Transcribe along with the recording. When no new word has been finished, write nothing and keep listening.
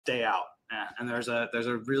day out. And there's a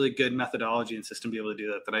really good methodology and system to be able to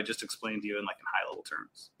do that I just explained to you in like in high level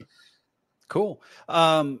terms. Cool.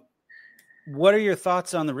 What are your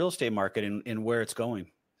thoughts on the real estate market and where it's going?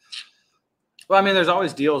 Well, I mean, there's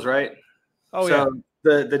always deals, right? Oh, so yeah.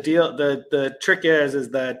 The trick is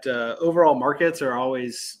that overall markets are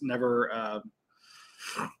always never.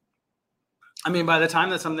 I mean, by the time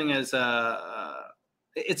that something is,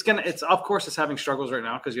 it's of course it's having struggles right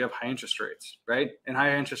now because you have high interest rates, right? And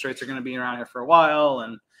higher interest rates are going to be around here for a while.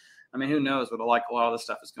 And I mean, who knows what a lot of this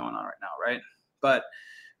stuff is going on right now, right? But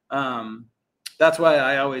that's why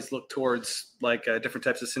I always look towards like different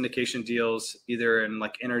types of syndication deals, either in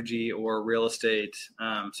like energy or real estate,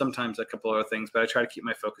 sometimes a couple other things, but I try to keep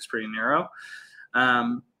my focus pretty narrow.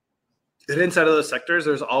 But inside of those sectors,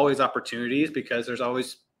 there's always opportunities because there's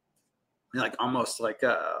always like almost like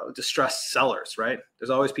distressed sellers, right? There's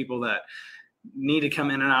always people that need to come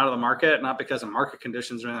in and out of the market, not because of market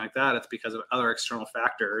conditions or anything like that. It's because of other external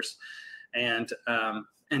factors. And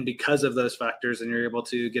because of those factors, and you're able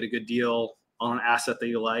to get a good deal on an asset that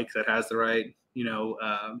you like, that has the right,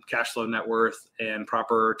 cash flow net worth and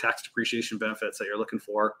proper tax depreciation benefits that you're looking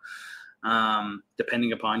for,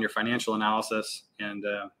 depending upon your financial analysis, and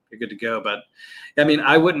you're good to go. But I mean,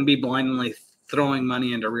 I wouldn't be blindly throwing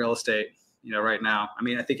money into real estate, right now. I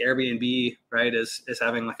mean, I think Airbnb, right, is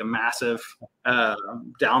having like a massive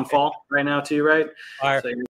downfall right now too, right? So